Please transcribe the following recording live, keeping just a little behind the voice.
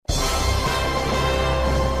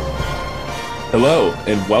Hello,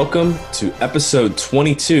 and welcome to episode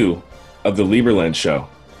 22 of the Liberland Show.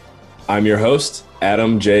 I'm your host,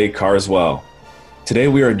 Adam J. Carswell. Today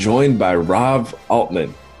we are joined by Rav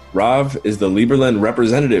Altman. Rav is the Liberland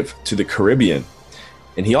representative to the Caribbean,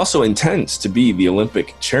 and he also intends to be the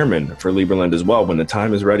Olympic chairman for Liberland as well when the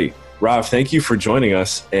time is ready. Rav, thank you for joining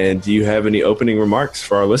us, and do you have any opening remarks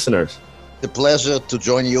for our listeners? The pleasure to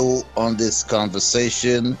join you on this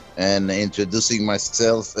conversation and introducing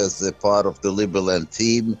myself as a part of the Liberland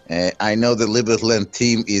team. I know the Liberland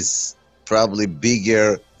team is probably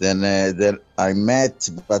bigger than I met,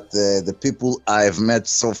 but the people I've met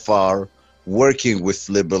so far working with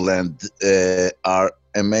Liberland are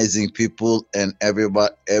amazing people, and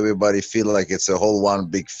everybody feel like it's a whole one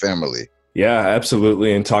big family. Yeah,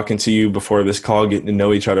 absolutely. And talking to you before this call, getting to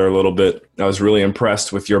know each other a little bit, I was really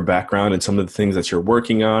impressed with your background and some of the things that you're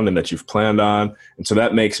working on and that you've planned on. And so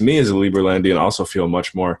that makes me as a Liberlandian also feel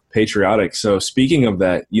much more patriotic. So speaking of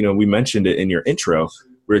that, we mentioned it in your intro.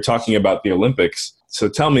 We were talking about the Olympics. So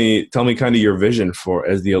tell me kind of your vision for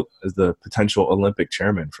as the potential Olympic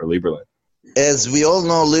chairman for Liberland. As we all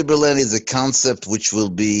know, Liberland is a concept which will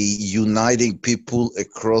be uniting people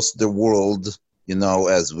across the world.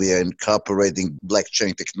 As we are incorporating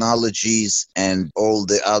blockchain technologies and all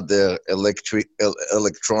the other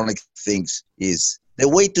electronic things, is the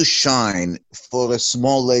way to shine for a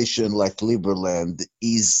small nation like Liberland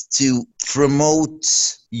is to promote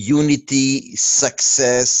unity,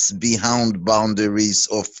 success beyond boundaries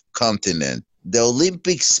of continent. The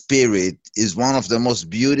Olympic spirit is one of the most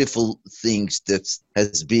beautiful things that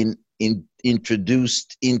has been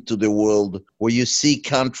introduced into the world, where you see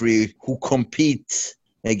countries who compete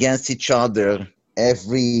against each other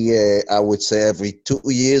every 2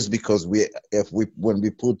 years, because when we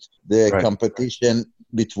put the competition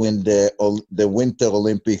between the Winter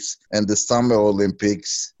Olympics and the Summer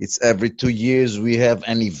Olympics, it's every 2 years we have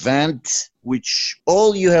an event, which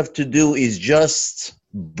all you have to do is just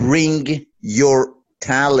bring your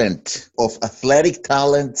talent of athletic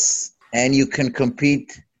talents, and you can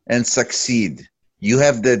compete and succeed. You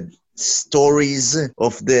have the stories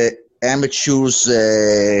of the amateurs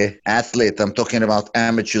athlete. I'm talking about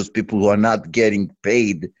amateurs, people who are not getting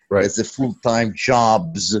paid as a full-time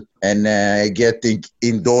jobs and getting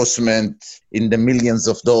endorsement in the millions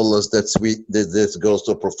of dollars that goes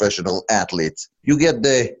to professional athletes. You get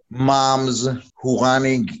the moms who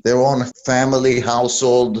running their own family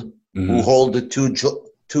household, who hold the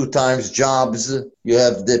two times jobs. You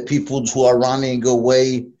have the people who are running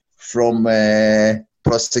away from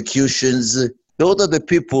prosecutions. Those are the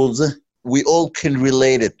peoples we all can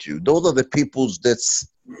relate it to. Those are the peoples that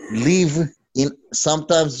live in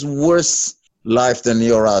sometimes worse life than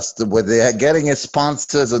yours, where they are getting a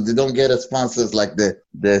sponsors or they don't get a sponsors, like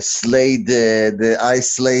the slate, the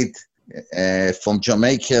ice slate from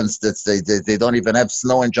Jamaicans that they don't even have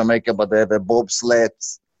snow in Jamaica, but they have a bobsled.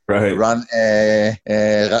 Running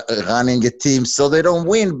a team, so they don't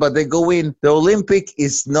win, but they go in. The Olympic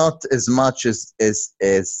is not as much as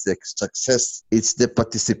success; it's the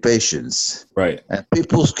participations, and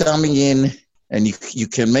people's coming in, and you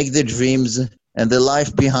can make their dreams and the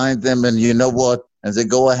life behind them, and you know what? And they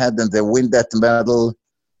go ahead and they win that medal.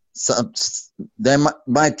 They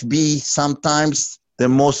might be sometimes the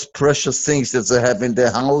most precious things that they have in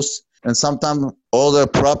their house. And sometimes all their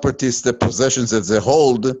properties, the possessions that they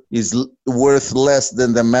hold, is worth less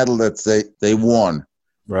than the medal that they won.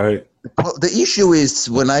 Right. The issue is,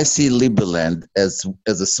 when I see Liberland as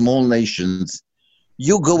a small nation,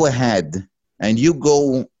 you go ahead and you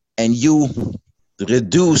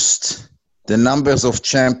reduced the numbers of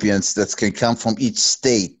champions that can come from each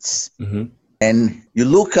state. And you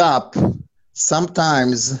look up,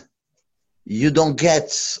 sometimes you don't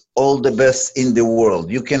get all the best in the world.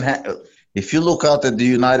 You can if you look out at the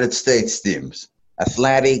United States teams,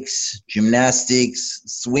 athletics, gymnastics,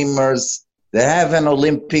 swimmers, they have an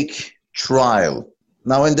Olympic trial.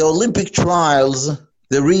 Now, in the Olympic trials,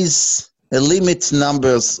 there is a limit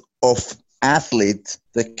numbers of athletes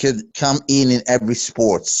that could come in every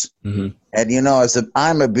sports. And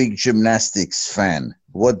I'm a big gymnastics fan.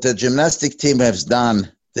 What the gymnastic team has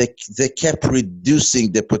done, they kept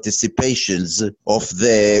reducing the participations of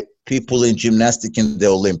the people in gymnastics in the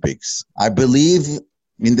Olympics. I believe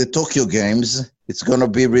in the Tokyo Games, it's going to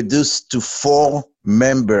be reduced to 4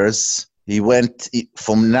 members. He went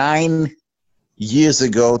from 9 years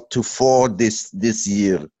ago to 4 this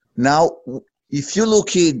year. Now, if you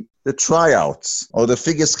look at the tryouts or the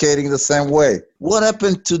figure skating the same way, what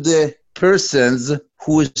happened to the persons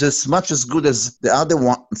who is as much as good as the other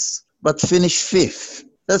ones, but finish 5th?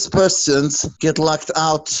 Those persons get locked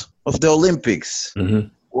out of the Olympics.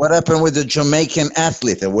 what happened with the Jamaican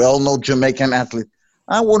athlete? And we all know Jamaican athlete.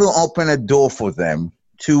 I want to open a door for them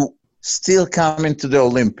to still come into the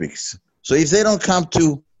Olympics. So if they don't come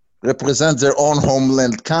to represent their own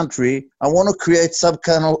homeland country, I want to create some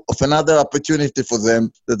kind of another opportunity for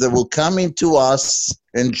them that they will come into us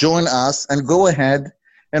and join us and go ahead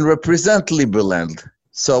and represent Liberland.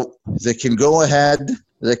 So they can go ahead,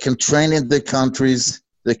 they can train in the countries,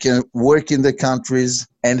 they can work in the countries,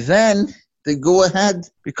 and then they go ahead.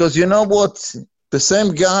 Because you know what? The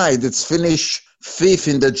same guy that's finished fifth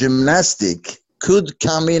in the gymnastic could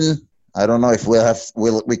come in. I don't know if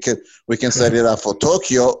we can set it up for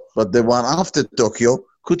Tokyo, but the one after Tokyo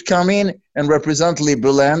could come in and represent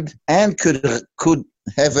Liberland and could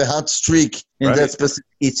have a hot streak in that specific.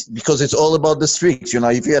 It's because it's all about the streaks. You know,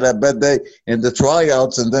 if he had a bad day in the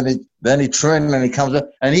tryouts and then he trained and he comes up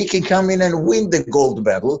and he can come in and win the gold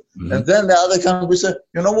medal, and then the other country say,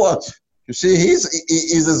 you know what? You see,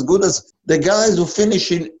 he's as good as the guys who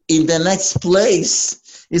finish in the next place.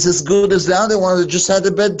 Is as good as the other one that just had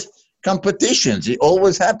a bad competitions. It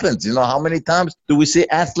always happens. You know, how many times do we see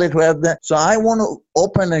athletes who have that? So I want to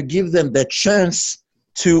open and give them the chance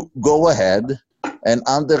to go ahead and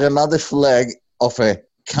under another flag of a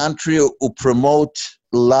country who promote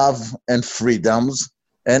love and freedoms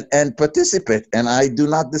and participate. And I do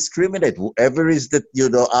not discriminate. Whoever is that, you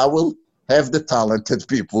know, I will have the talented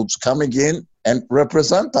people coming in and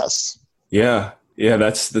represent us. Yeah.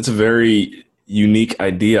 That's a very unique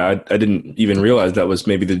idea. I didn't even realize that was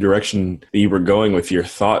maybe the direction that you were going with your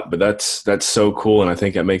thought, but that's so cool. And I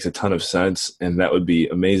think that makes a ton of sense. And that would be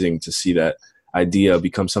amazing to see that idea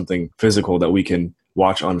become something physical that we can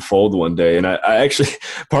watch unfold one day. And I actually,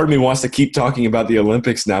 part of me wants to keep talking about the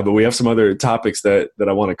Olympics now, but we have some other topics that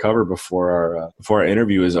I want to cover before our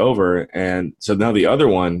interview is over. And so now the other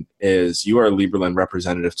one is you are a Liberland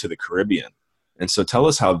representative to the Caribbean. And so tell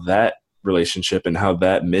us how that relationship and how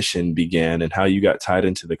that mission began and how you got tied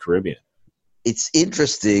into the Caribbean. It's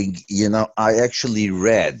interesting, you know, I actually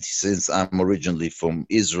read, since I'm originally from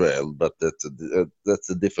Israel, but that's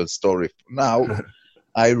a different story. Now,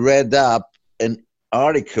 I read up an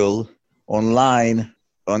article online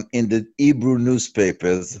in the Hebrew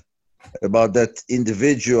newspapers about that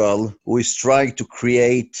individual who is trying to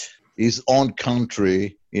create his own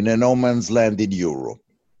country in a no man's land in Europe.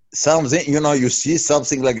 Something, you know, you see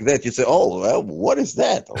something like that, you say, oh, well, what is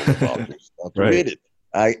that all about? You start to read it.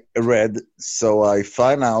 I read, so I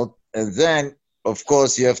find out, and then, of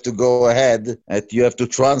course, you have to go ahead and you have to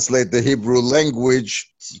translate the Hebrew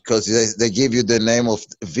language because they give you the name of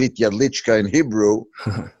Vitya Lichka in Hebrew,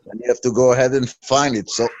 and you have to go ahead and find it.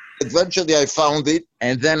 So eventually I found it,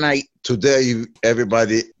 and then today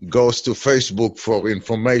everybody goes to Facebook for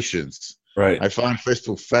informations. Right. I find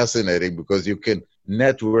Facebook fascinating because you can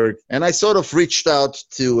network, and I sort of reached out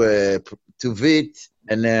to Vit,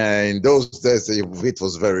 and in those days Vit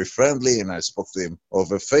was very friendly, and I spoke to him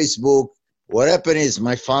over Facebook. What happened is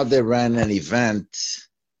my father ran an event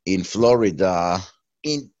in Florida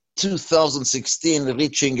in 2016,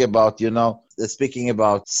 reaching about, you know, speaking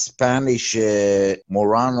about Spanish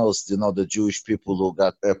Moranos, you know, the Jewish people who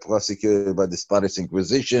got prosecuted by the Spanish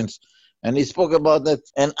Inquisitions, and he spoke about that,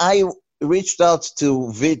 and I reached out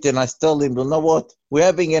to Vit and I told him, you know what, we're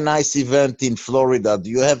having a nice event in Florida.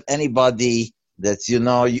 Do you have anybody that, you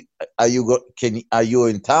know, are you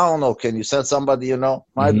in town, or can you send somebody, you know,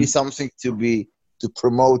 might be something to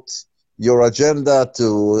promote your agenda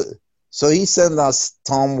to. So he sent us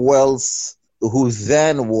Tom Wells, who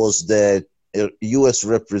then was the U.S.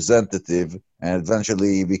 representative, and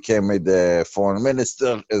eventually he became the foreign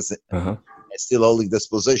minister, still holding this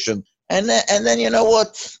position. And then, you know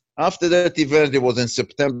what? After that event, it was in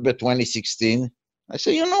September 2016. I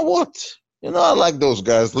said, you know what? You know, I like those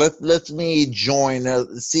guys. Let me join,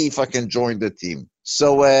 see if I can join the team.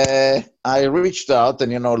 So I reached out,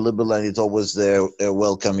 and, you know, Liberland is always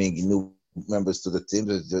welcoming new members to the team.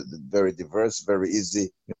 It's very diverse, very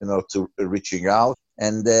easy, you know, to reaching out.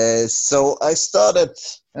 And so I started,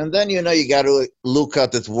 and then, you know, you got to look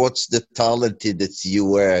at it, what's the talent that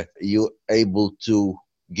you able to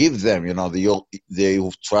give them, you know, they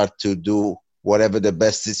try to do whatever the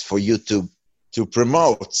best is for you to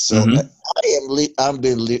promote. So I've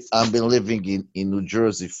been living in New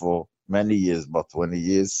Jersey for many years, about 20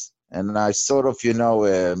 years, and I sort of, you know,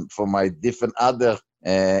 for my different other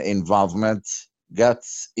involvement, got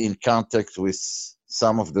in contact with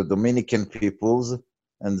some of the Dominican peoples,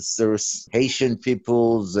 and there's Haitian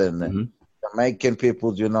peoples and Jamaican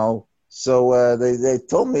peoples, you know. So they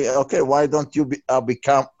told me, okay, why don't you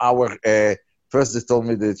become our First, they told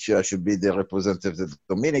me that I should be the representative of the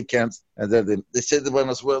Dominicans, and then they said they might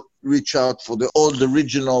as well reach out for all the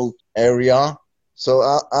regional area. So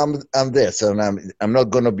I'm there. So I'm not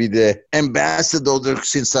going to be the ambassador there,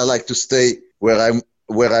 since I like to stay where I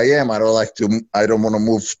am. I don't want to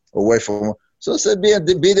move away from. So I said, be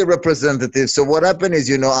the representative. So what happened is,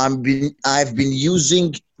 I've been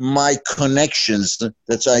using my connections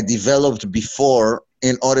that I developed before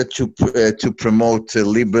in order to promote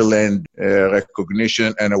Liberland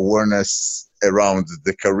recognition and awareness around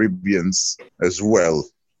the Caribbeans as well.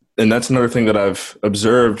 And that's another thing that I've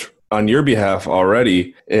observed on your behalf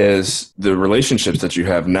already is the relationships that you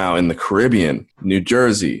have now in the Caribbean, New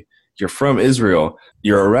Jersey. You're from Israel.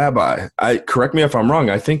 You're a rabbi. Correct me if I'm wrong.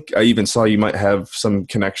 I think I even saw you might have some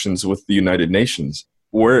connections with the United Nations.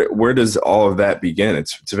 Where does all of that begin?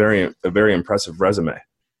 It's a very impressive resume.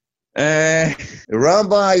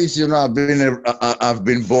 Rabbis, I've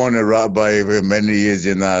been born a rabbi for many years.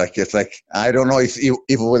 It's like I don't know if it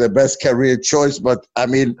was the best career choice, but I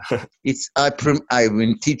mean, I've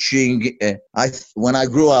been teaching. When I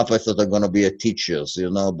grew up, I thought I'm going to be a teacher.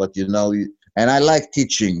 But and I like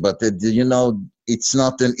teaching, but it's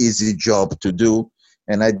not an easy job to do.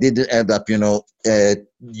 And I did end up,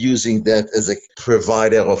 using that as a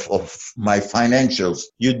provider of my financials.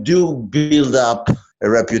 You do build up a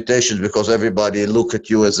reputation because everybody look at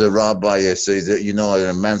you as a rabbi, as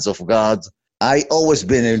a man of God. I always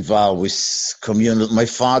been involved with community. My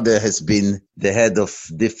father has been the head of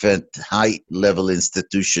different high-level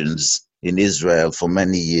institutions in Israel for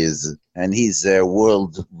many years, and he's a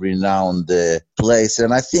world-renowned place.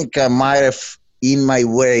 And I think I might have, in my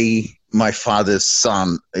way, my father's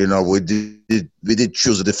son. We did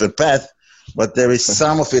choose a different path, but there is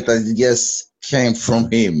some of it, I guess, came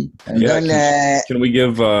from him. And can we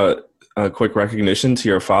give a quick recognition to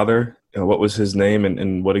your father? What was his name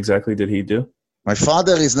and what exactly did he do? My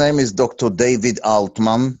father, his name is Dr. David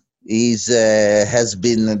Altman. He's has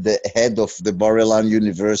been the head of the Liberland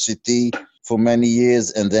University for many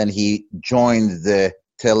years, and then he joined the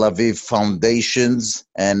Tel Aviv Foundations.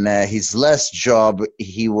 And his last job,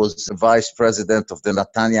 he was vice president of the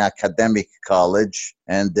Netanya Academic College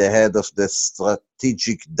and the head of the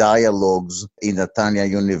strategic dialogues in Netanya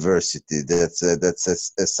University.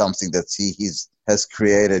 That's something that he has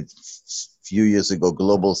created a few years ago,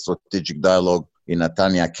 Global Strategic Dialogue in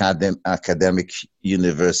Netanya Academic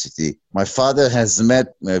University. My father has met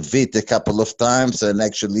Vit a couple of times, and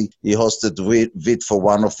actually he hosted Vit for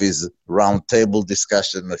one of his roundtable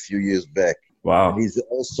discussions a few years back. Wow. And he's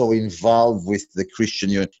also involved with the Christian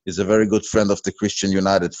Union. He's a very good friend of the Christian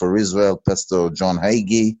United for Israel, Pastor John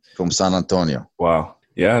Hagee from San Antonio. Wow.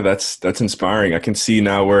 Yeah, that's inspiring. I can see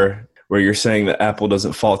now where you're saying the apple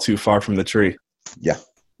doesn't fall too far from the tree. Yeah.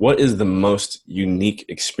 What is the most unique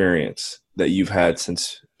experience that you've had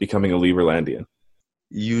since becoming a Liberlandian?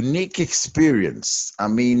 Unique experience. I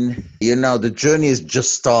mean, the journey has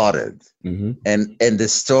just started, and the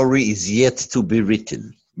story is yet to be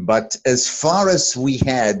written. But as far as we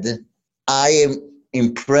had, I am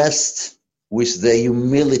impressed with the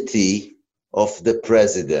humility of the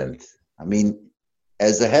president. I mean,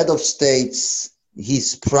 as a head of states,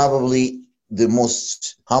 he's probably the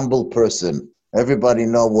most humble person. Everybody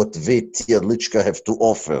know what Vit Yadlichka have to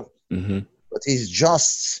offer. Mm-hmm. But he's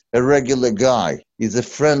just a regular guy. He's a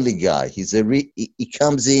friendly guy. He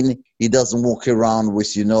comes in, he doesn't walk around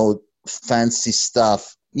with, fancy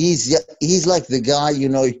stuff. He's like the guy,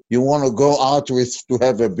 you want to go out with to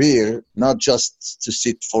have a beer, not just to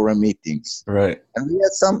sit for a meetings. Right. And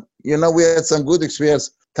we had some good experience.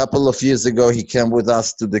 A couple of years ago, he came with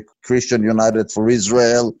us to the Christian United for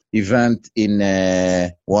Israel event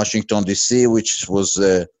in Washington, D.C., which was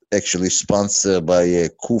actually sponsored by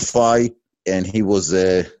Kufai. And he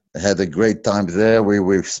had a great time there.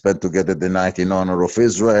 We spent together the night in honor of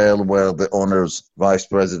Israel, where the honors Vice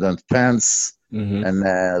President Pence. Mm-hmm. And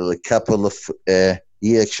a couple of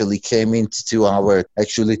he actually came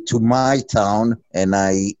to my town, and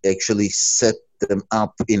I actually set them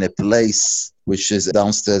up in a place which is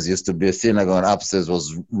downstairs used to be a synagogue, and upstairs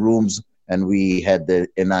was rooms, and we had a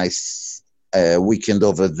nice weekend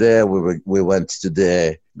over there. We went to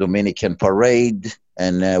the Dominican parade,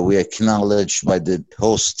 and we acknowledged by the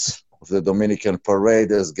host of the Dominican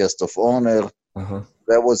parade as guest of honor. Uh-huh.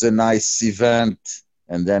 That was a nice event.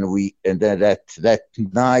 And then that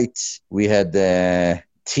night we had a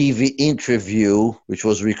TV interview, which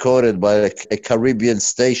was recorded by a Caribbean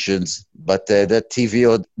stations, but that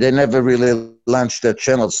TV, they never really launched that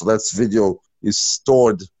channel, so that video is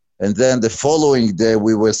stored. And then the following day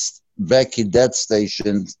we were back in that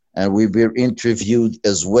station, and we were interviewed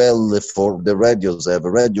as well for the radios. I have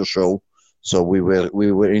a radio show, So we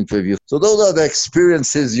were interviewed. So those are the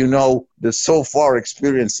experiences, the so far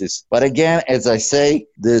experiences. But again, as I say,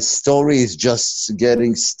 the story is just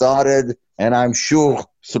getting started, and I'm sure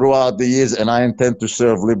throughout the years, and I intend to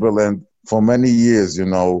serve Liberland for many years,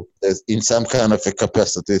 in some kind of a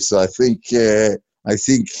capacity. So I think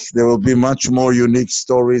there will be much more unique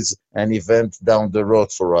stories and events down the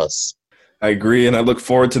road for us. I agree, and I look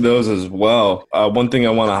forward to those as well. One thing I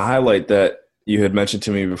want to highlight that you had mentioned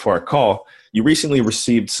to me before our call, you recently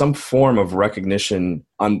received some form of recognition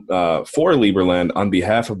for Liberland on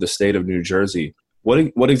behalf of the state of New Jersey.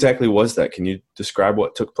 What exactly was that? Can you describe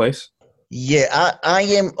what took place? Yeah, I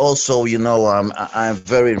am also, I'm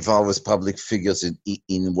very involved with public figures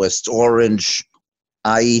in West Orange.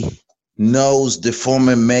 I knows the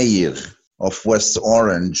former mayor of West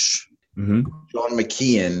Orange, Mm-hmm. John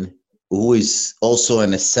McKeon, who is also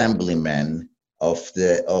an assemblyman of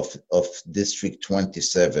District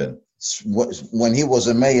 27. When he was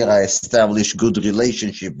a mayor, I established good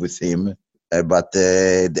relationship with him. But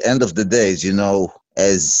at the end of the days,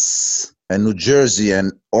 as a New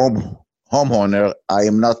Jerseyan homeowner, I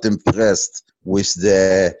am not impressed with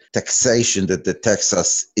the taxation that the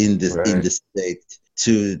Texas in the state.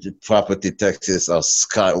 To the property taxes are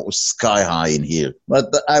sky high in here. But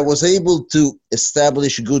I was able to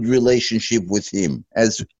establish a good relationship with him.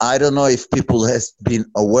 As I don't know if people has been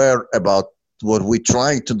aware about what we're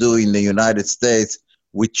trying to do in the United States.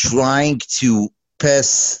 We're trying to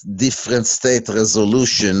pass different state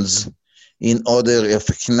resolutions in order of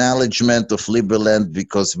acknowledgement of Liberland,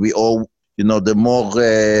 because we all, the more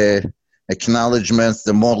acknowledgements,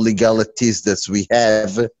 the more legalities that we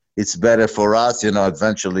have, it's better for us,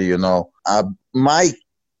 eventually, my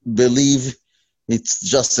belief, it's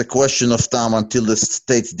just a question of time until the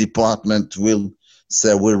State Department will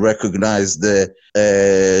recognize the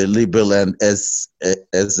Liberland as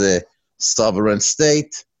a sovereign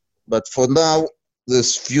state. But for now,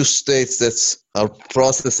 there's few states that are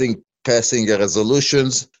passing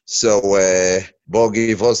resolutions. So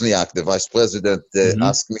Bogi Wozniak, the vice president,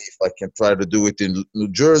 asked me if I can try to do it in New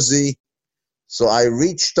Jersey. So I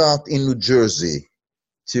reached out in New Jersey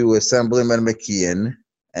to Assemblyman McKeon,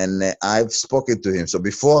 and I've spoken to him. So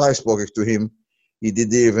before I spoke to him, he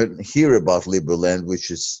didn't even hear about Liberland, which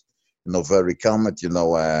is, very common,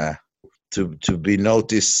 to be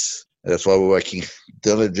noticed. That's why we're working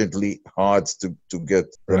diligently hard to get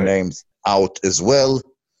the names out as well.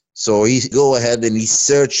 So he go ahead and he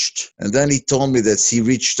searched, and then he told me that he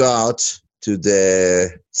reached out to the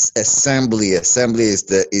assembly. Assembly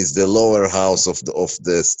is the lower house of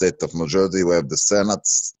the state of New Jersey. We have the Senate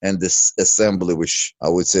and this assembly, which I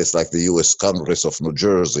would say is like the U.S. Congress of New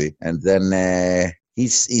Jersey. And then he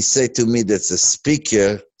said to me that the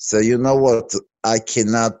speaker said, you know what, I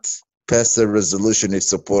cannot pass a resolution in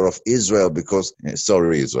support of Israel because,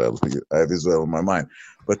 sorry, Israel, I have Israel in my mind.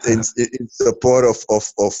 But in support of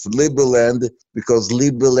Liberland, because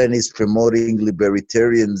Liberland is promoting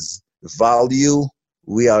libertarians' value.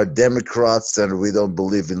 We are Democrats and we don't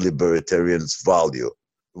believe in libertarians' value.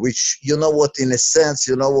 Which, in a sense,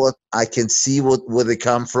 I can see where they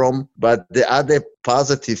come from. But the other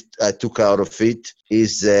positive I took out of it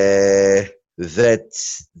is that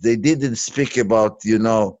they didn't speak about,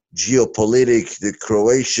 geopolitics, the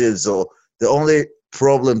Croatians, or the only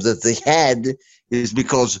problem that they had is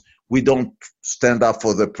because we don't stand up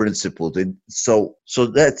for the principles. So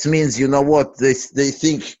that means, they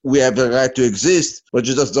think we have a right to exist, but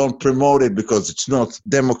you just don't promote it because it's not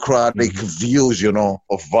democratic views,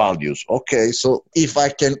 of values. Okay, so if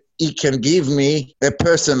he can give me a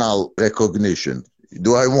personal recognition.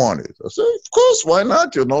 Do I want it? I said, of course, why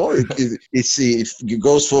not? It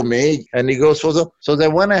goes for me and it goes for them. So they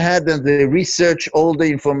went ahead and they researched all the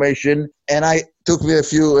information, and I took me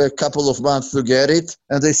a couple of months to get it,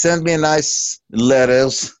 and they sent me nice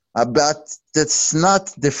letters about. That's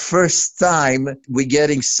not the first time we're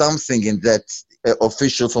getting something in that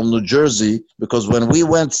official from New Jersey, because when we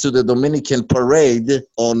went to the Dominican parade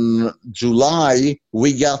on July,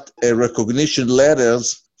 we got a recognition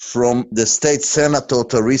letters from the state senator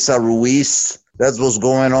Teresa Ruiz. That was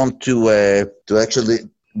going on to actually,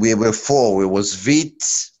 we were four. It was Vit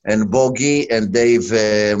and Bogi and Dave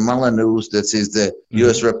Malanus, that is the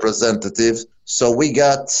U.S. representative. So we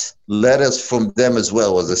got letters from them as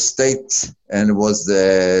well. It was the state, and it was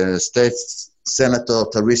the state senator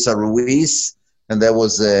Teresa Ruiz, and there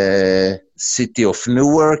was a city of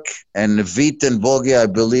Newark, and Vit and Bogi, I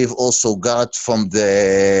believe, also got from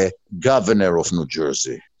the governor of New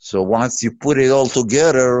Jersey. So once you put it all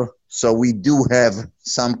together, so we do have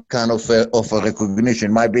some kind of a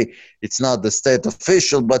recognition. Maybe it's not the state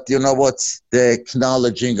official, but you know what? They're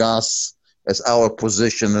acknowledging us as our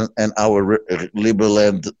position and our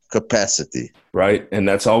Liberland capacity. Right. And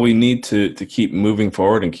that's all we need to keep moving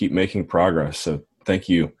forward and keep making progress. So thank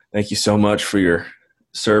you. Thank you so much for your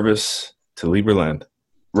service to Liberland.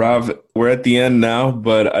 Rav, we're at the end now,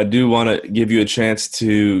 but I do want to give you a chance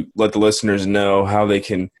to let the listeners know how they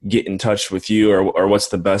can get in touch with you, or what's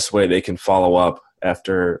the best way they can follow up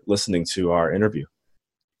after listening to our interview.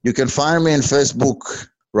 You can find me on Facebook,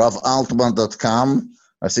 ravaltman.com.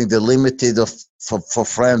 I think the limited for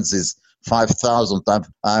friends is 5,000.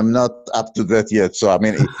 I'm not up to that yet. So I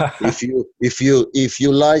mean, if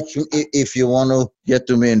you like, if you want to get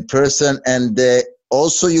to me in person, and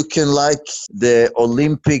also you can like the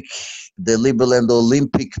Liberland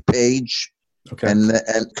Olympic page, okay, and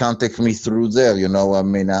contact me through there. You know, I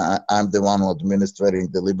mean, I'm the one administrating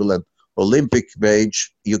the Liberland Olympic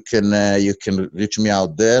page. You can reach me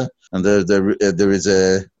out there. And there is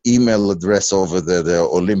a email address over there, the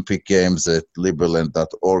Olympic Games at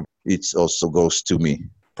liberland.org. It also goes to me.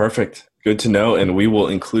 Perfect. Good to know. And we will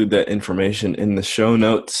include that information in the show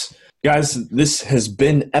notes. Guys, this has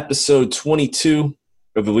been episode 22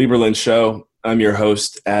 of the Liberland Show. I'm your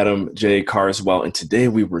host, Adam J. Carswell. And today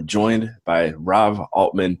we were joined by Rav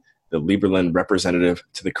Altman, the Liberland representative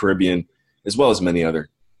to the Caribbean, as well as many other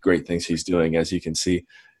great things he's doing, as you can see.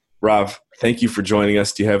 Rav, thank you for joining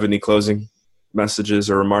us. Do you have any closing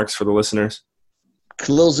messages or remarks for the listeners?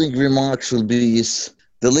 Closing remarks will be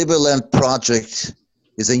the Liberland project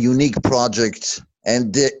is a unique project,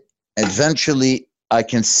 and eventually I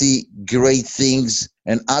can see great things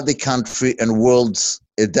and other countries and worlds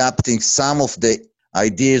adapting some of the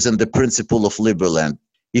ideas and the principle of Liberland.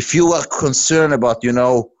 If you are concerned about,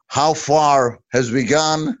 how far has we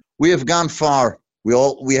gone? We have gone far.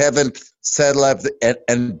 We haven't settled up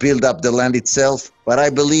and build up the land itself, but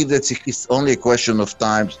I believe that it's only a question of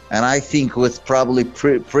time. And I think with probably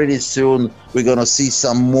pretty soon we're going to see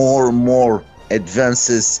some more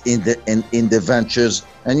advances in the ventures.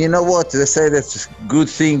 And you know what? They say that good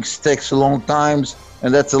things takes a long time,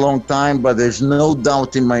 and that's a long time. But there's no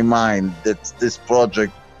doubt in my mind that this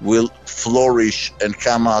project will flourish and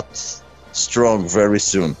come out strong very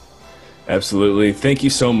soon. Absolutely. Thank you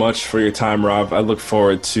so much for your time, Rav. I look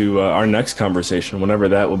forward to our next conversation, whenever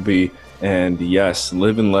that will be. And yes,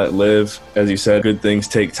 live and let live. As you said, good things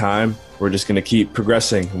take time. We're just going to keep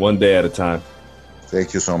progressing one day at a time.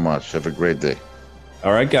 Thank you so much. Have a great day.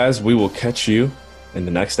 All right, guys, we will catch you in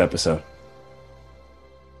the next episode.